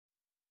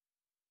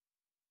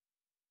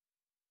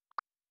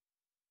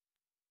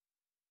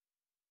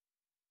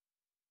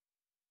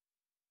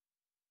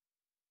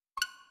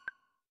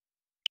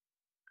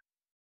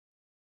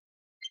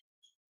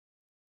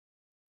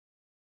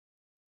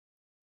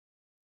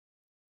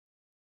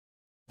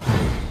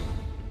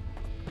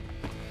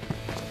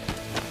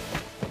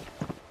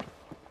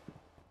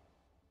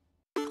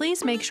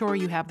Please make sure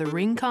you have the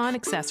Ring-Con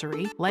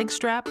accessory, leg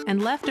strap,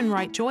 and left and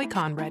right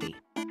Joy-Con ready.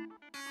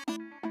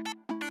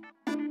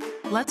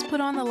 Let's put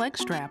on the leg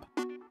strap.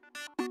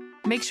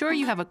 Make sure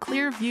you have a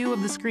clear view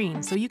of the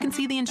screen so you can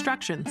see the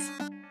instructions.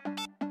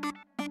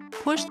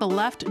 Push the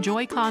left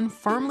Joy-Con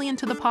firmly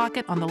into the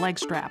pocket on the leg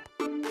strap.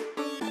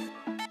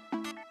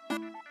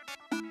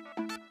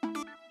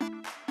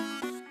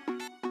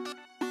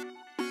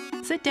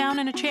 Sit down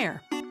in a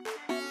chair.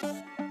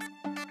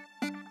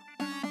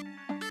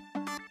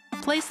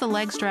 Place the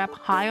leg strap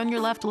high on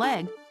your left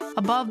leg,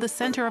 above the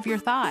center of your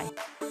thigh.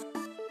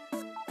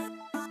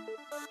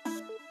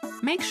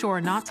 Make sure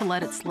not to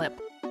let it slip.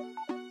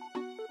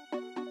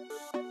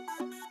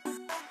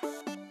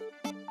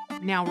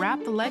 Now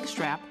wrap the leg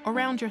strap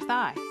around your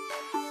thigh.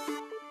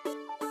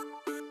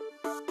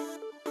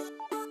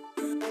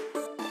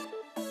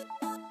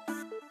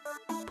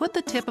 Put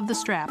the tip of the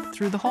strap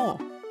through the hole.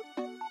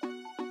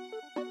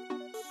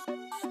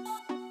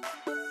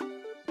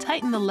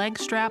 Tighten the leg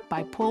strap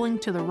by pulling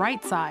to the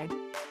right side.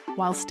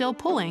 While still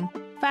pulling,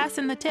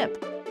 fasten the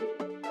tip.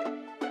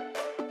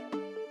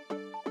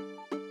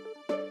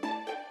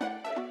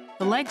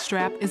 The leg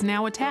strap is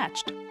now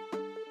attached.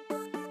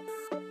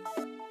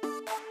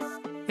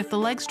 If the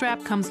leg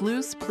strap comes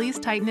loose, please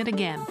tighten it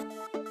again.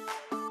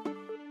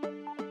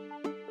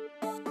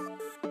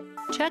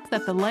 Check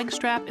that the leg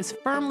strap is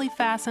firmly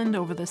fastened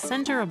over the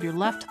center of your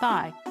left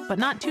thigh, but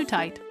not too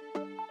tight.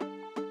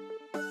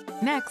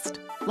 Next,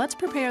 let's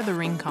prepare the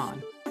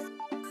Ring-Con.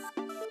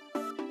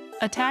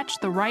 Attach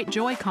the right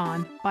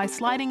Joy-Con by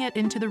sliding it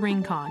into the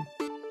Ring-Con.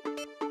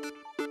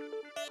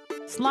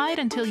 Slide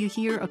until you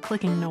hear a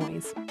clicking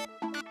noise.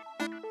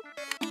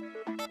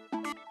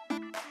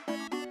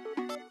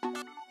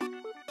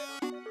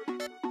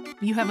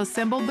 You have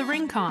assembled the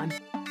Ring-Con.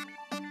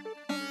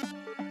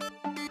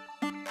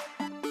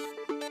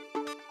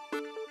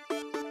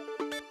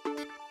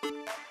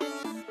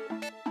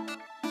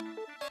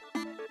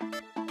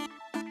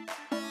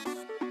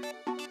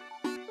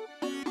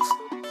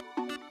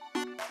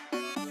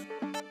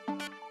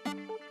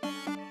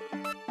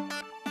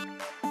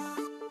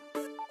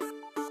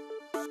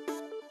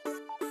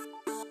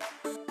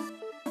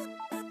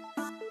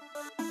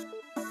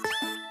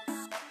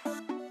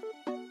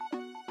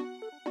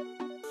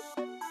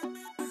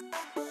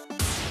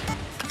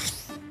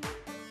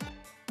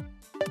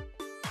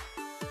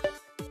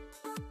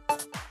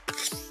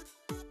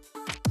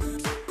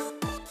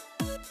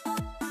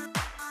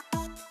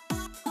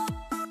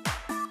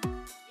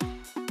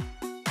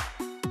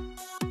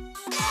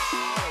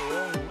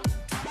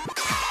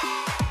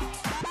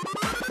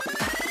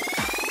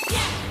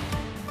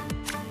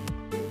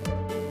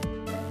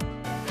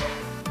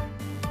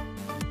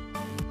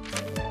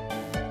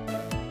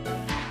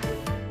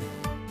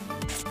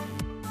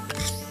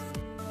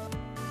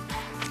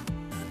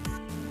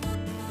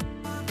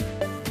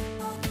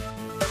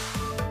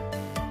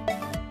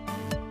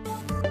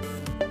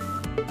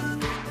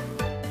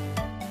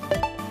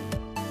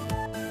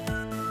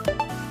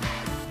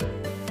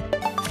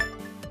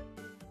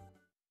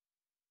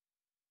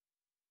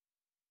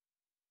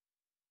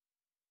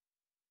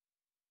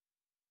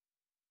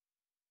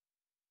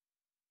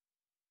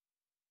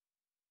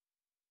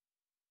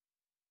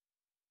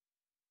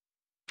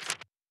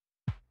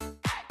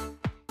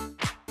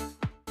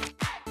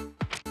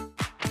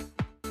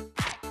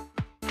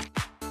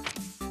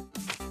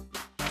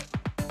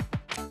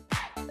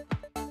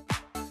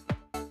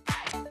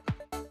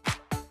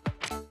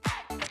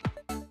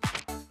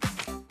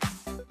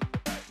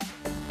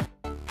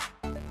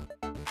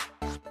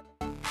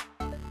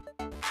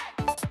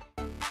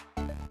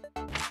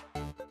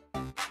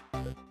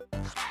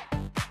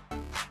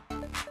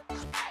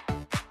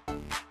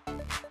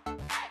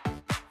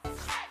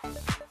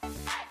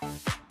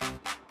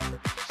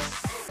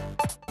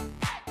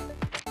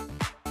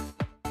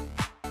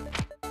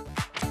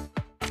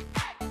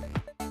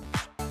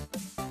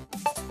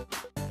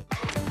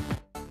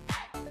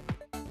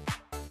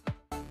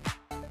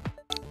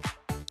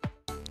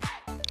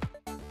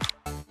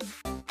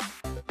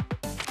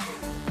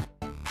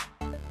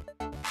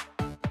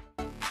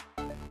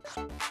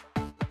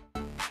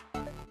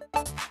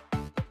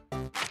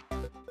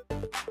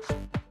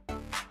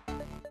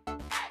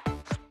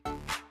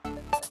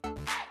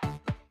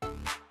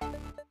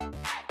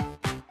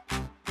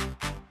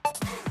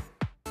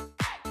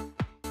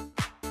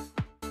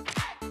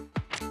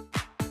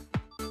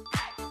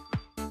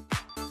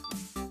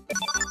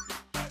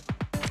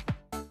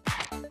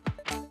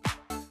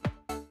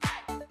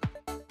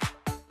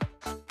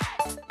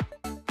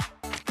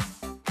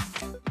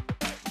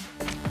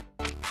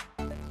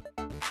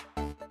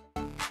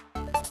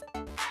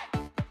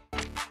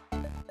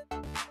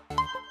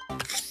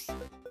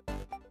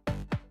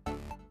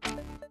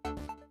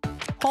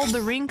 Hold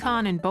the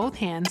Ring-Con in both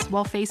hands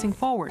while facing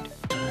forward.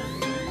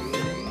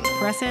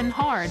 Press in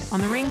hard on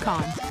the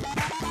Ring-Con.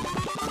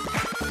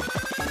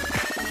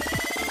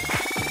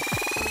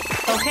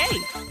 Okay!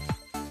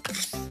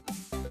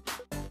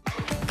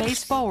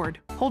 Face forward,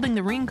 holding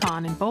the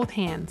Ring-Con in both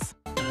hands.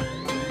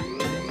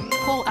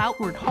 Pull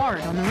outward hard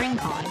on the ring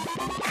con.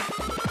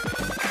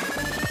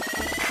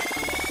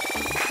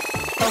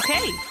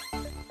 Okay.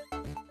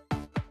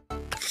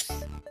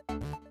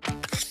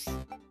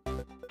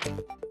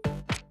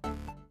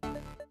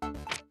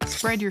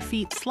 Spread your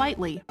feet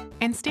slightly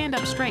and stand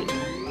up straight.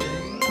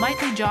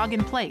 Lightly jog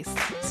in place,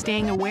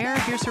 staying aware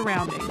of your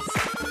surroundings.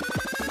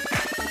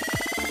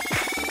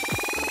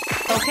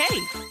 Okay.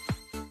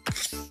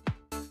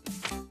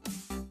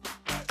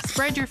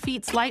 Spread your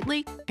feet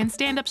slightly and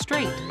stand up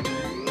straight.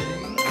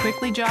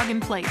 Quickly jog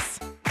in place.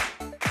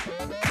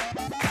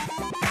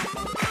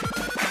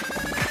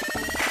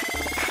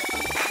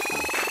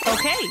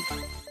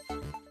 Okay.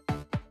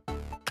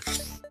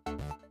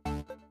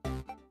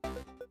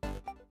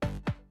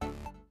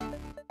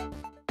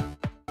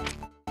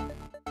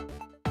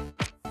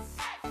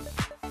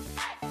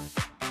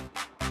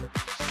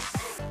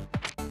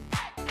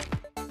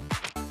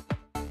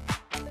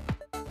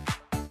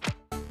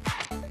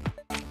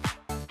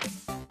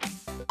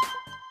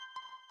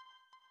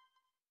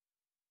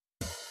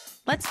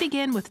 Let's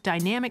begin with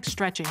dynamic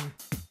stretching.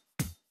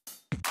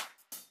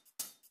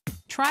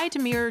 Try to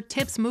mirror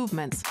Tip's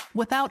movements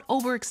without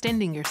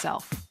overextending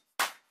yourself.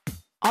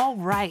 All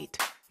right,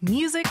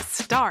 music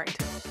start.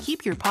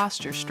 Keep your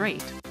posture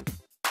straight.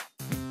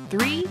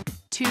 3,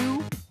 2,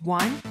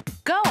 1,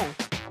 go!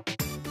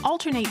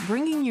 Alternate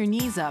bringing your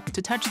knees up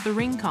to touch the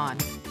ring con.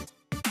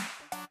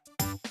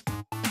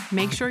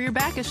 Make sure your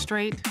back is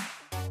straight.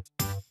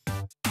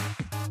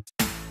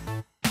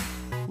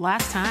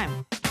 Last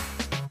time.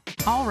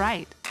 All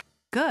right,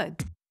 good.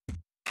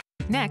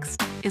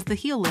 Next is the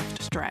heel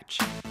lift stretch.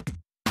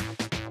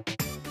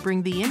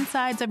 Bring the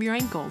insides of your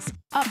ankles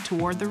up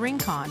toward the ring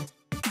con.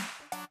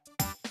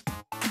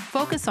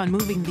 Focus on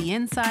moving the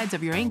insides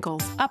of your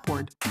ankles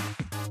upward.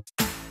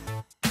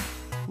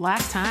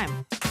 Last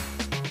time.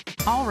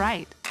 All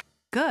right,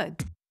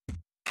 good.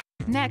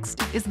 Next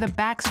is the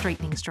back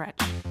straightening stretch.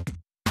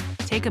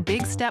 Take a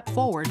big step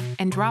forward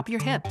and drop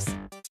your hips.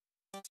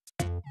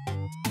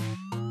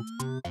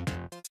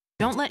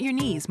 Don't let your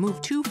knees move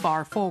too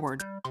far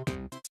forward.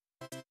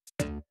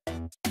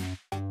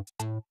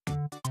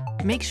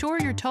 Make sure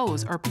your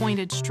toes are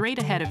pointed straight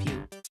ahead of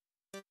you.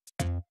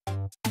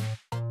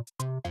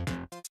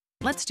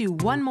 Let's do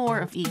one more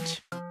of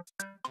each.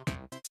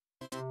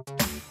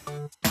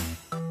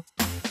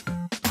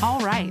 All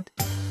right,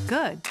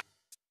 good.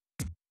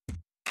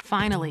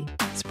 Finally,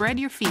 spread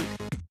your feet.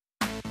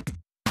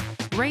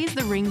 Raise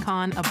the ring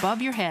con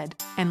above your head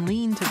and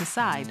lean to the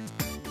side.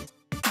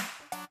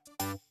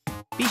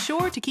 Be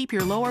sure to keep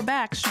your lower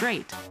back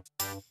straight.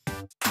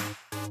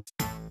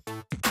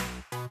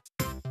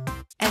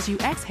 As you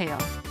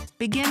exhale,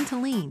 begin to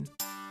lean.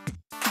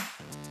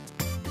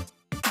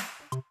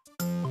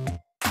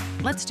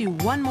 Let's do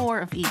one more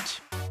of each.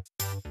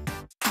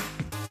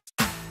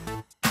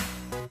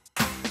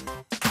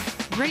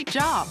 Great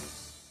job!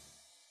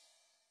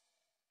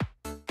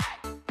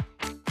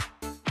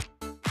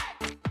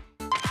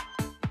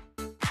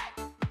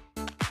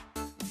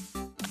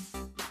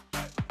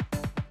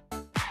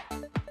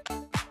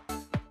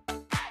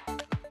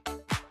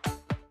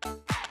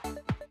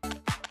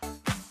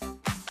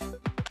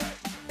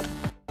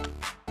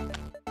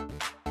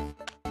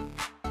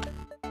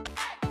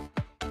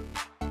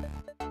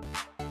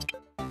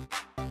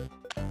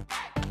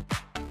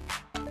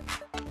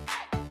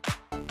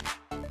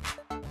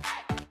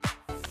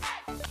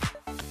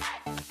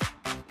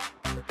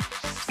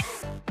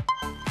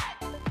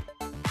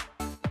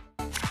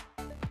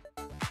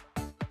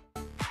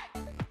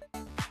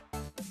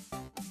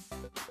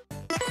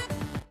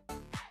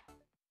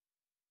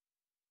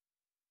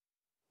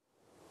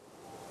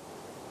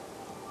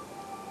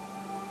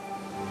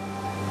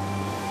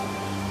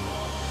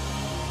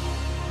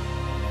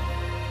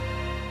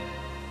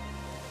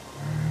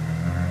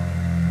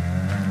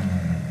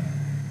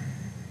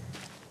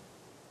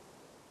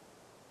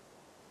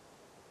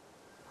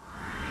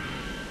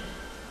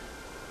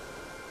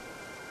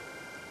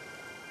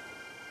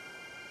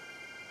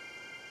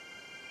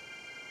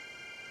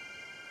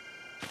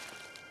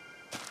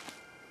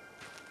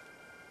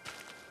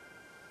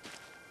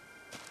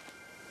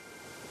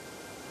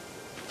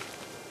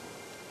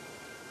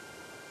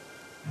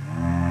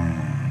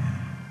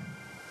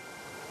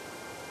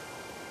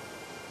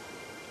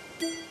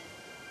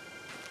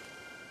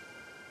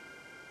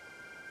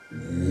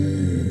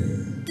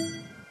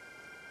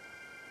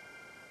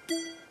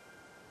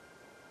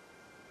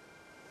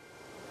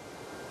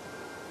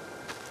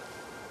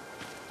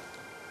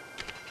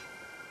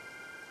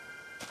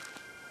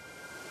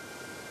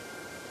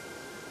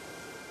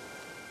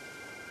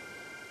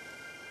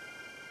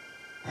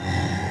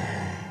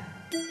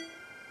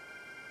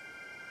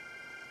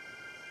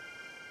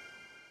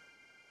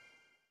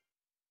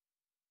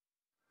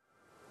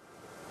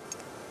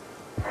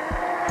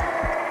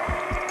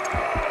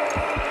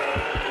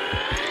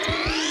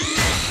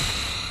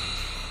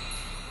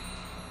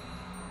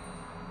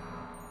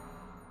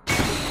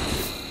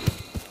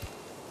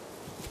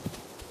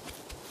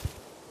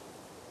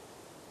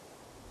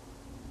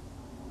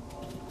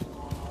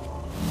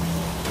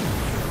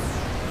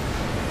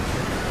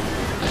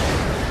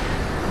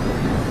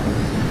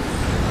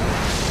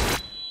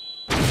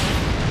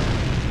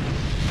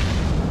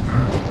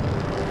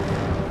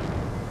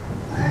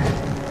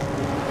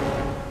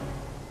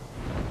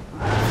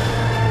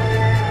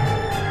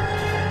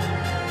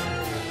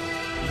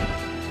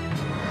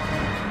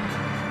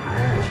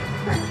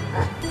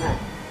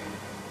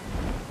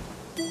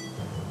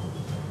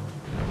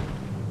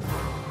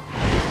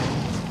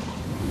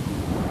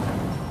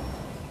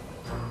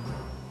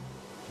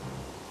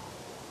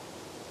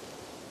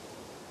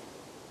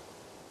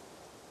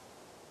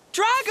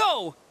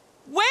 Drago!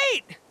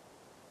 Wait!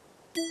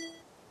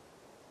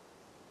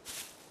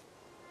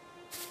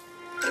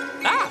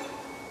 Ah!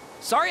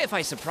 Sorry if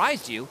I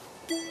surprised you.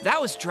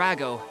 That was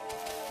Drago.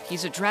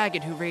 He's a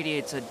dragon who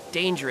radiates a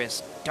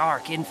dangerous,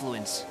 dark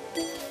influence.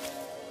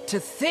 To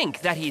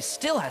think that he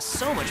still has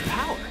so much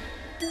power.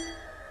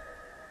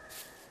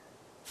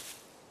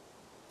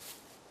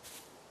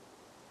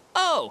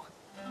 Oh,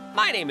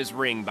 my name is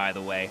Ring, by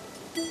the way.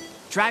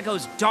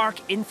 Drago's dark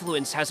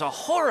influence has a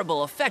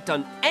horrible effect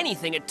on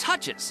anything it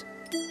touches.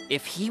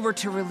 If he were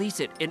to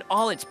release it in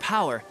all its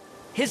power,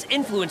 his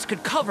influence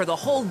could cover the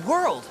whole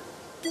world.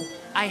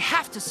 I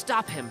have to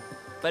stop him,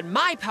 but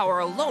my power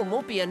alone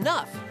won't be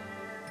enough.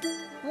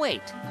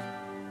 Wait,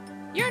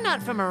 you're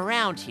not from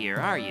around here,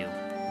 are you?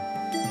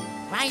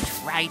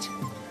 Right.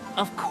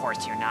 Of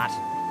course you're not.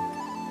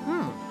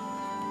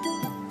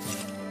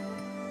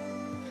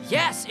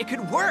 Yes, it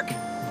could work.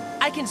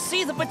 I can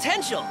see the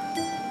potential.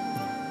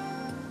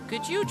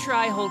 Could you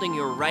try holding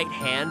your right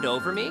hand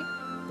over me?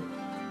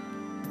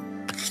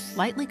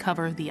 Lightly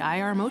cover the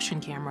IR motion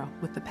camera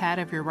with the pad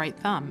of your right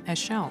thumb as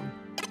shown.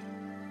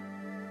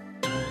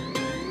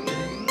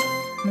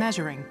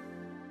 Measuring.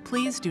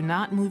 Please do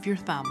not move your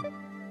thumb.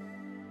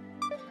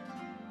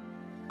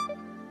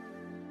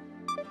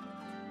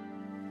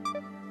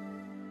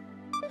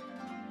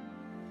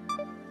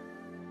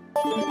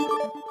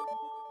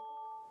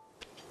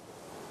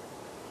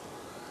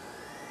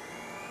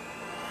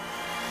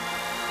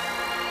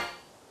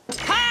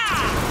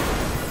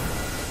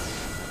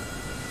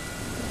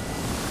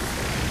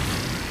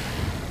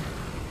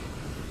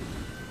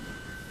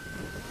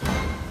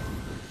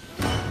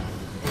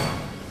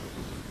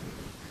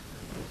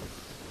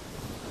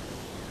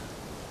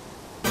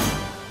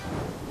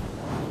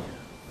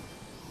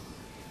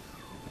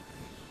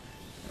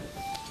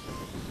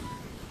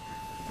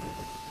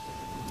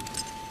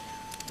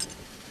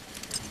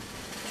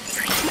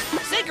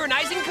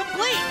 Synchronizing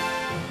complete!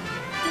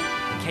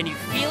 Can you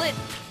feel it?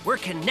 We're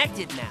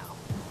connected now.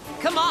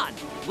 Come on,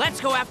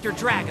 let's go after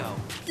Drago.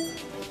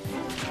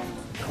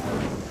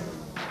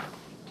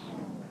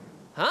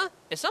 Huh?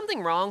 Is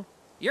something wrong?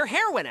 Your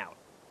hair went out.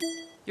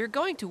 You're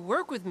going to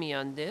work with me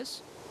on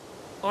this,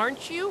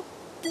 aren't you?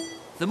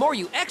 The more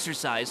you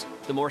exercise,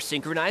 the more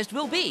synchronized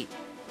we'll be.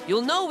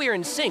 You'll know we're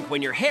in sync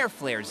when your hair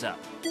flares up.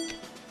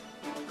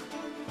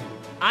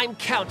 I'm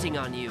counting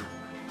on you.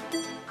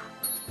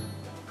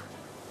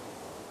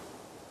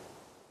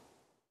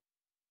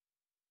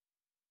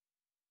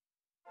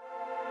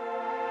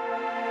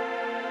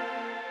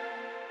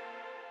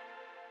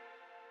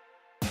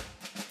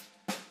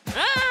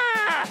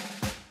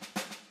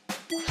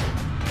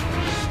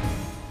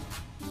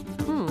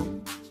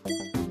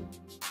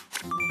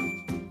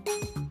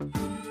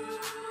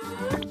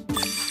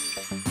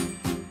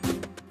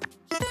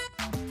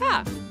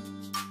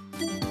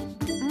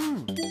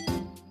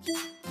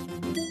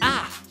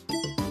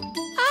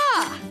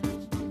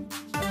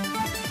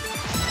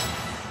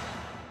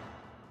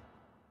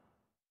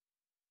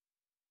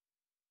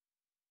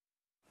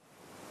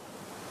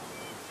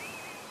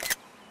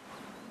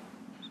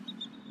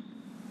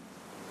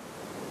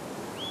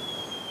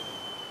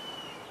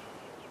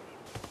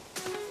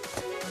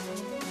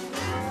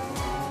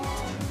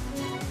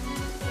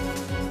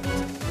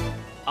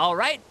 All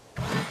right,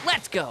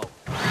 let's go.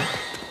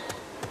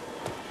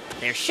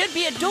 There should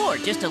be a door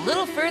just a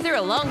little further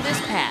along this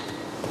path.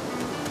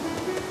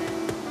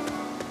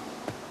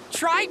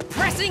 Try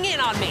pressing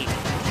in on me.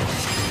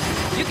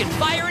 You can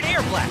fire an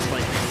air blast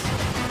like this.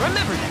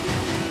 Remember that.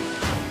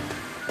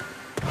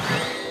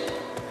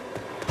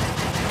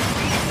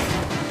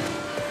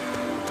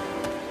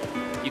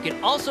 You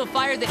can also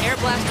fire the air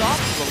blast off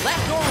to the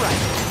left or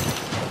right.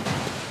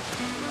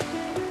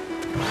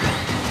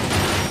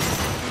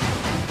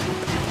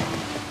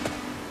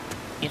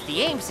 If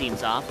the aim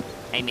seems off,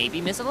 I may be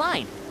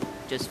misaligned.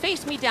 Just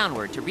face me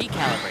downward to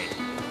recalibrate.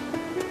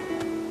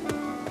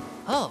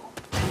 Oh,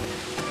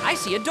 I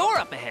see a door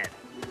up ahead.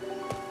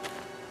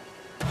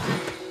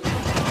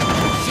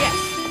 Yes,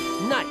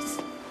 nice.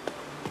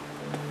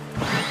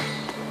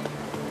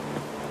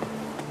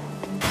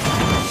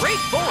 Great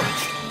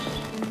forge.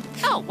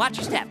 Oh, watch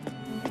your step.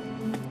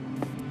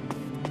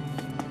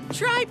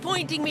 Try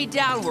pointing me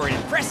downward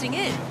and pressing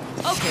in.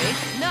 Okay,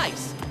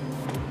 nice.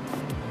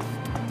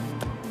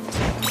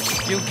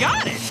 You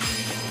got it!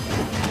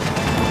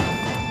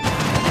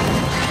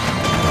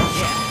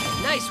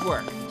 Yeah, nice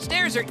work.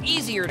 Stairs are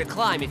easier to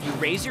climb if you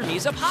raise your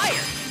knees up higher.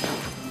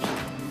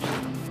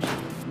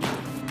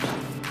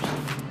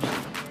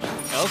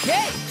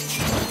 Okay.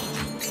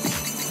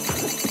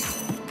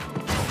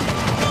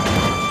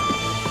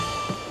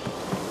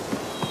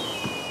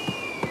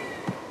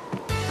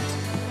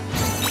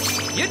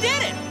 You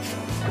did it!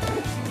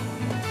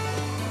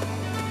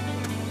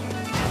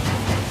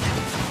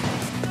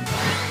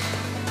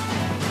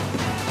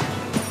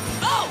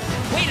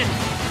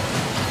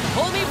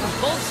 Pull me from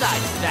both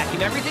sides to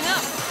vacuum everything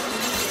up.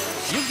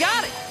 You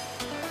got it.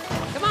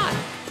 Come on,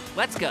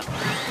 let's go.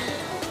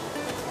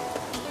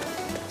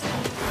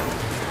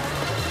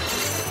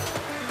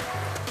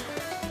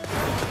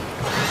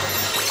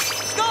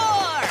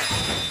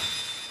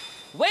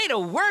 Way to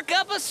work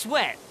up a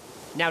sweat.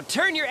 Now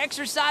turn your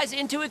exercise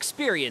into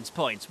experience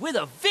points with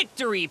a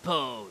victory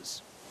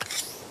pose.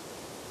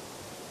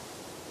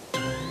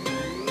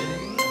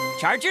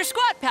 Charge your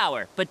squat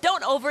power, but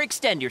don't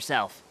overextend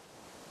yourself.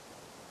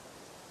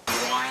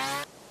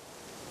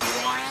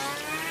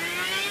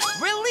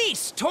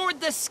 Release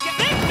toward the sky.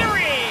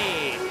 Victory!